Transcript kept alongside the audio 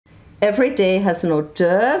Every day has an hors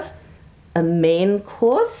d'oeuvre, a main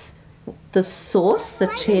course, the sauce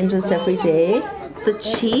that changes every day, the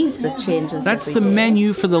cheese that changes That's every the day.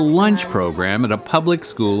 menu for the lunch program at a public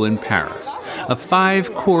school in Paris, a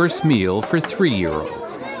 5-course meal for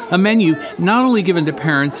 3-year-olds. A menu not only given to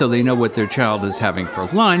parents so they know what their child is having for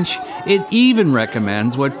lunch, it even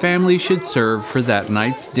recommends what families should serve for that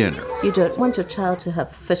night's dinner. You don't want your child to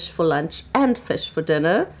have fish for lunch and fish for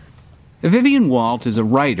dinner. Vivian Walt is a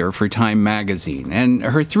writer for Time magazine, and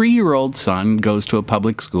her 3-year-old son goes to a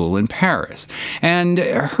public school in Paris. And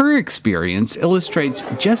her experience illustrates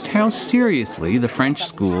just how seriously the French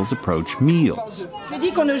schools approach meals.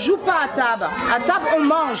 The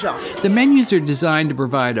menus are designed to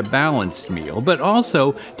provide a balanced meal, but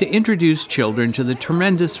also to introduce children to the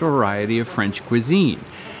tremendous variety of French cuisine.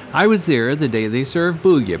 I was there the day they served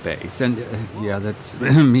bouillabaisse, and yeah, that's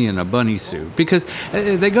me in a bunny suit, because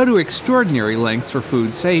they go to extraordinary lengths for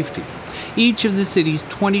food safety. Each of the city's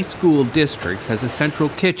 20 school districts has a central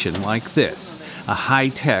kitchen like this, a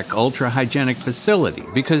high-tech, ultra-hygienic facility,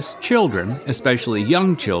 because children, especially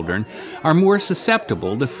young children, are more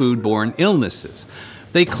susceptible to foodborne illnesses.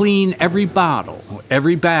 They clean every bottle,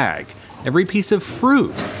 every bag, every piece of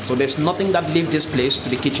fruit. So there's nothing that leaves this place to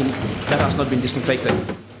the kitchen that has not been disinfected.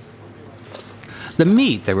 The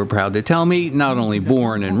meat, they were proud to tell me, not only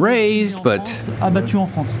born and raised, but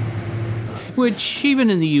which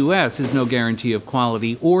even in the U.S. is no guarantee of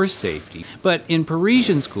quality or safety. But in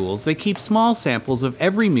Parisian schools, they keep small samples of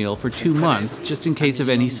every meal for 2 months just in case of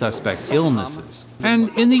any suspect illnesses. And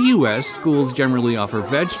in the U.S., schools generally offer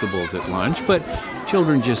vegetables at lunch, but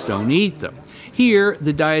children just don't eat them. Here,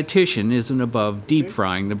 the dietitian isn't above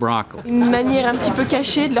deep-frying the broccoli. Une manière un petit peu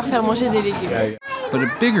cachée de leur faire manger des légumes. But a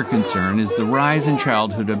bigger concern is the rise in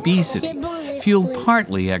childhood obesity, fueled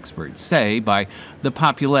partly, experts say, by the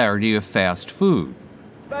popularity of fast food.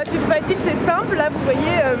 C'est facile, c'est simple. Là, vous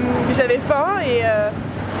voyez, j'avais faim et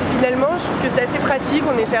finalement, je trouve que c'est assez pratique.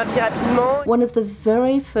 On est servi rapidement. One of the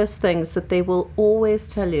very first things that they will always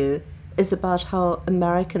tell you is about how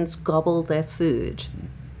Americans gobble their food.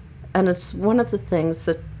 And it's one of the things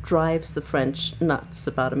that drives the French nuts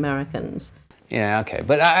about Americans. Yeah, okay.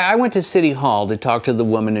 But I went to City Hall to talk to the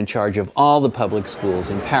woman in charge of all the public schools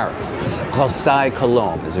in Paris. Rosai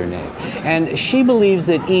Colombe is her name. And she believes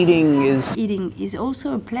that eating is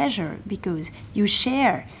also a pleasure because you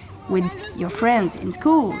share with your friends in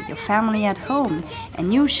school, your family at home,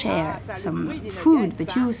 and you share some food,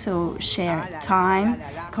 but you also share time,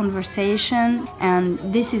 conversation, and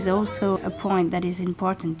this is also a point that is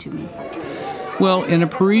important to me. Well, in a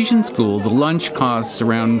Parisian school, the lunch costs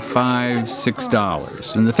around $5,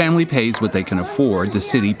 $6, and the family pays what they can afford. The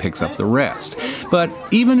city picks up the rest. But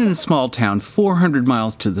even in a small town 400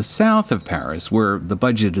 miles to the south of Paris, where the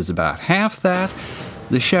budget is about half that,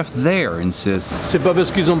 the chef there insists. C'est pas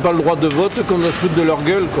parce qu'ils n'ont pas le droit de vote qu'on doit se foutre de leur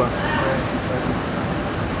gueule, quoi.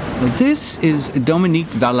 This is Dominique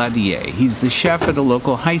Valadier. He's the chef at a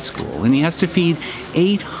local high school, and he has to feed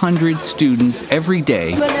 800 students every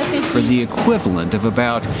day for the equivalent of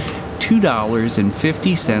about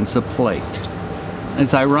 $2.50 a plate.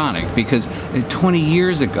 It's ironic because 20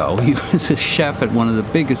 years ago, he was a chef at one of the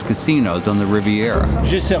biggest casinos on the Riviera.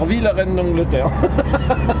 J'ai servi la reine d'Angleterre.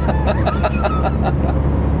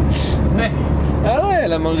 Ah ouais,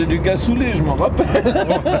 elle a mangé du cassoulet, je m'en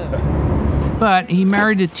rappelle. But he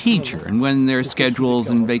married a teacher, and when their schedules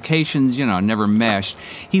and vacations, never meshed,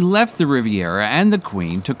 he left the Riviera and the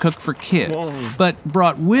Queen to cook for kids, but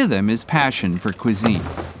brought with him his passion for cuisine.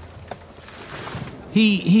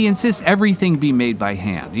 He insists everything be made by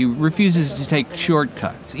hand. He refuses to take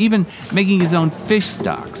shortcuts, even making his own fish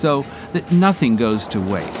stock so that nothing goes to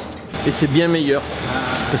waste. Et c'est bien meilleur,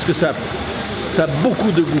 parce que ça a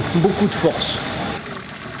beaucoup de goût, beaucoup de force.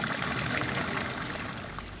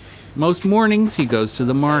 Most mornings he goes to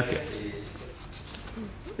the market.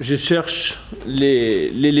 Je cherche les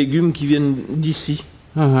légumes qui viennent d'ici,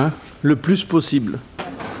 le plus possible.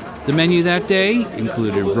 The menu that day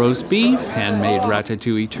included roast beef, handmade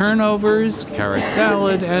ratatouille turnovers, carrot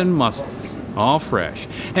salad, and mussels, all fresh.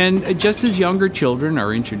 And just as younger children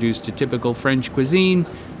are introduced to typical French cuisine,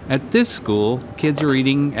 at this school, kids are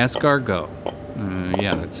eating escargot.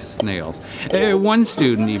 Yeah, that's snails. One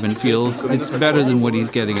student even feels it's better than what he's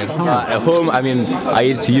getting at home. At home, I mean, I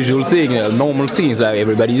eat the usual thing, normal things like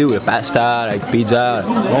everybody do, pasta, like pizza,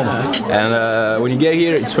 normal. And when you get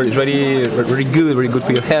here, it's very good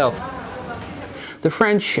for your health. The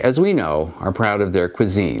French, as we know, are proud of their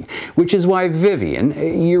cuisine, which is why Vivian,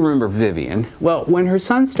 you remember Vivian, well, when her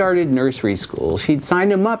son started nursery school, she'd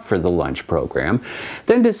signed him up for the lunch program,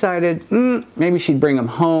 then decided maybe she'd bring him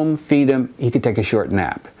home, feed him, he could take a short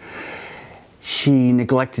nap. She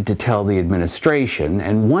neglected to tell the administration,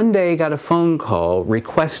 and one day got a phone call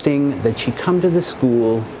requesting that she come to the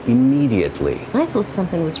school immediately. I thought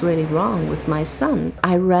something was really wrong with my son.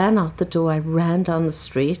 I ran out the door, I ran down the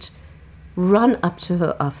street, run up to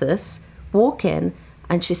her office, walk in,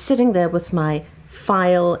 and she's sitting there with my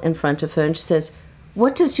file in front of her, and she says,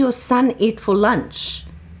 "What does your son eat for lunch?"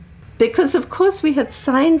 Because of course we had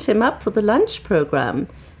signed him up for the lunch program.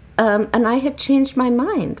 And I had changed my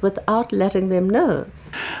mind without letting them know.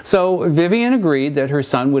 So Vivian agreed that her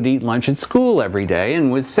son would eat lunch at school every day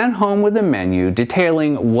and was sent home with a menu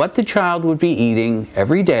detailing what the child would be eating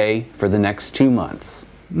every day for the next 2 months.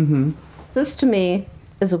 Mm-hmm. This to me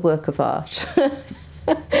is a work of art.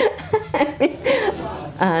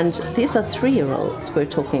 And these are 3-year-olds we're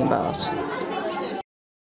talking about.